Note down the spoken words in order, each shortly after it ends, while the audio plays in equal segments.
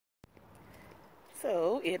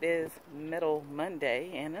So it is Metal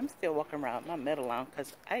Monday, and I'm still walking around my metal lounge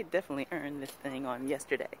because I definitely earned this thing on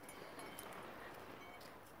yesterday.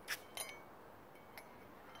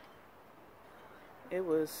 It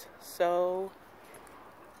was so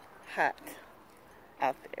hot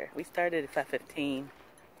out there. We started at 5:15,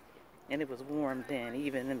 and it was warm then,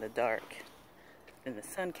 even in the dark. Then the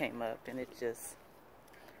sun came up, and it just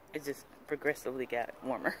progressively got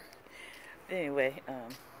warmer. Anyway,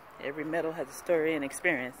 every metal has a story and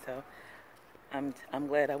experience, so I'm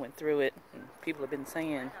glad I went through it. And people have been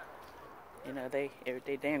saying, you know, they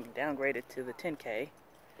downgraded to the 10K,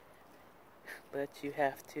 but you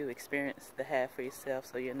have to experience the half for yourself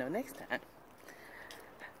so you'll know next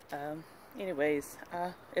time. Anyways,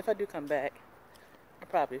 if I do come back, I'll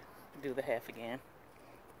probably do the half again,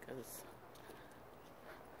 because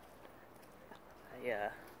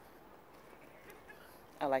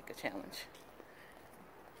I like a challenge.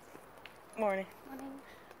 Morning. Morning.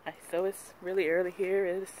 Hi, so it's really early here.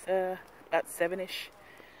 It's about 7-ish.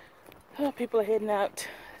 People are heading out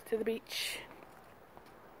to the beach.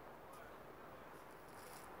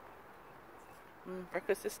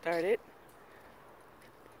 Breakfast has started.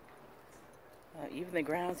 Even the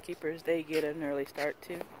groundskeepers, they get an early start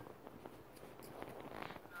too.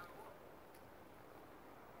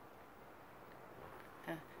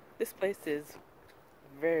 This place is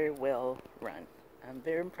very well run. I'm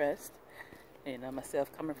very impressed. You know,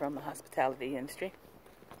 myself coming from the hospitality industry.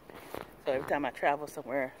 So every time I travel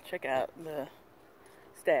somewhere, check out the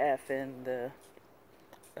staff and the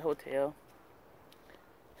hotel.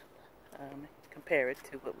 Compare it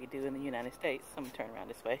to what we do in the United States. I'm gonna turn around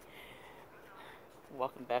this way.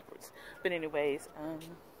 Walking backwards. But anyways,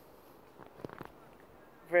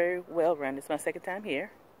 very well run. It's my second time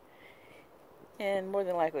here. And more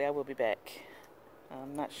than likely I will be back.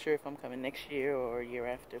 I'm not sure if I'm coming next year or a year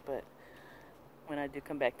after, but when I do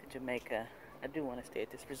come back to Jamaica, I do want to stay at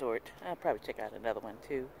this resort. I'll probably check out another one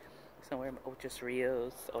too, somewhere in Ocho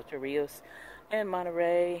Rios, and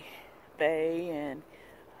Monterey Bay, and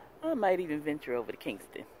I might even venture over to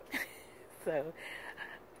Kingston. So,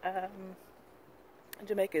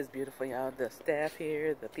 Jamaica is beautiful, y'all. The staff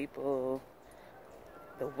here, the people,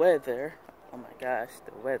 the weather. Oh my gosh,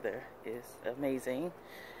 the weather is amazing,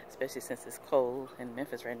 especially since it's cold in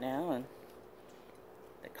Memphis right now, and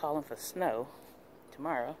they're calling for snow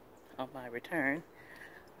tomorrow on my return.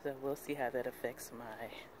 So we'll see how that affects my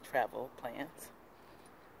travel plans.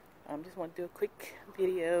 I just want to do a quick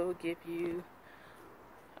video, give you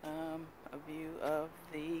a view of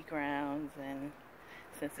the grounds, and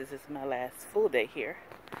since this is my last full day here,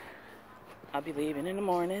 I'll be leaving in the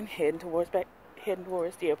morning, heading towards the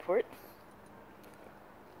airport.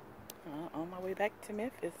 On my way back to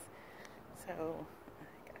Memphis. So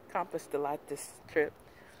I accomplished a lot this trip.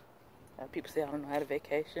 People say I don't know how to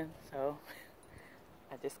vacation, so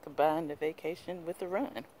I just combined the vacation with the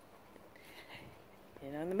run,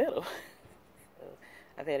 you know, in the middle. So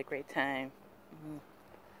I've had a great time.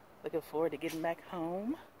 Looking forward to getting back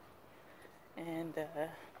home, and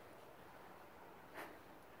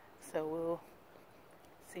so we'll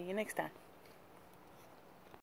see you next time.